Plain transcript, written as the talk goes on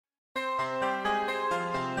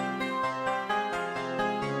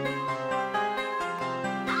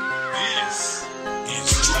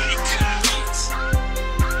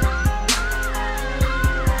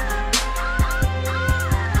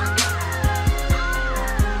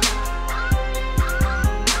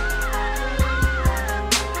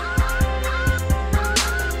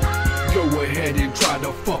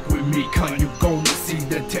See, cunt, you gonna see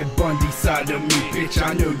the Ted Bundy side of me. Bitch,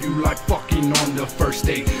 I know you like fucking on the first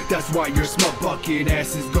date. That's why your smut bucket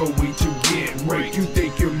ass is going to get raped. You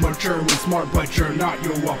think you're mature and smart, but you're not,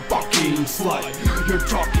 you're a fucking slut. You're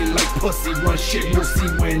talking like pussy, run shit, you'll see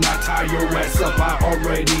when I tie your ass up. I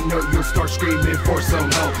already know you'll start screaming for some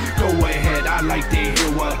help. Go ahead, I like to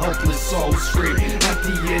hear what helpless souls scream. At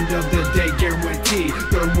the end of the day, guaranteed,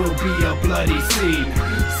 there will be a bloody scene.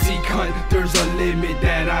 See, cunt, there's a limit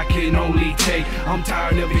that I can only take. I'm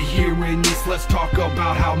tired of hearing this, let's talk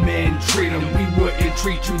about how men treat them. We wouldn't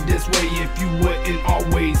treat you this way if you wouldn't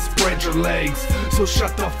always spread your legs. So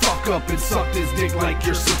shut the fuck up and suck this dick like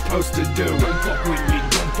you're supposed to do. Don't fuck with me,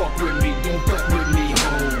 don't fuck with me, don't fuck with me,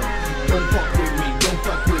 ho. Don't fuck with me, don't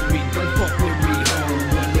fuck with me, don't fuck with me, ho.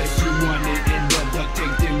 Unless you want it, end up duct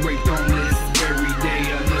taped and raped on this very day.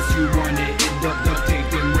 Unless you want it, end up duct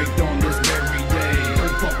taped and raped on this very day.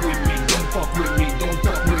 Don't fuck with me, don't fuck with me, don't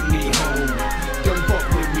fuck with me, ho. Don't fuck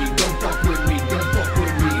with me, don't fuck with me, don't fuck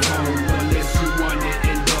with me, ho. Unless you want it,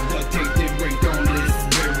 end up duct taped and raped on this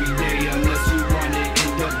very day. Unless you want it,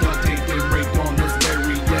 end up duct taped and raped on this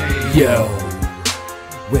very day. Yo,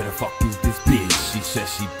 where the fuck is this bitch? She says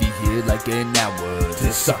she'd be here like an hour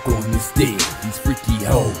to suck on this dick. These freaky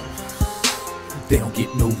hoes, they don't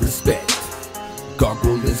get no respect.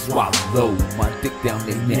 Gargle and swallow my dick down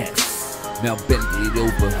their necks. Now bend it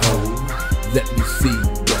over, ho. Let me see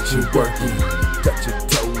what you're working. Touch your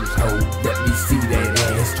toes, ho. Let me see that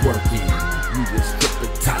ass twerking. You just strip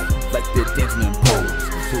it tight like the dancing pose.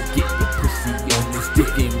 So get your pussy on this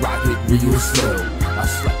dick and ride it real slow. I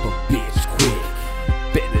slap a bitch quick.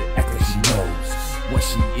 Better act like she knows. Once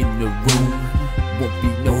she in the room, won't be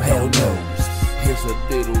no hell no's. Here's a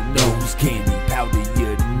little nose candy, powder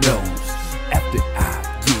your nose. After I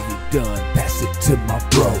get it done, pass it to my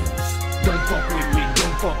bros. Don't fuck with me,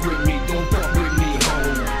 don't fuck with me,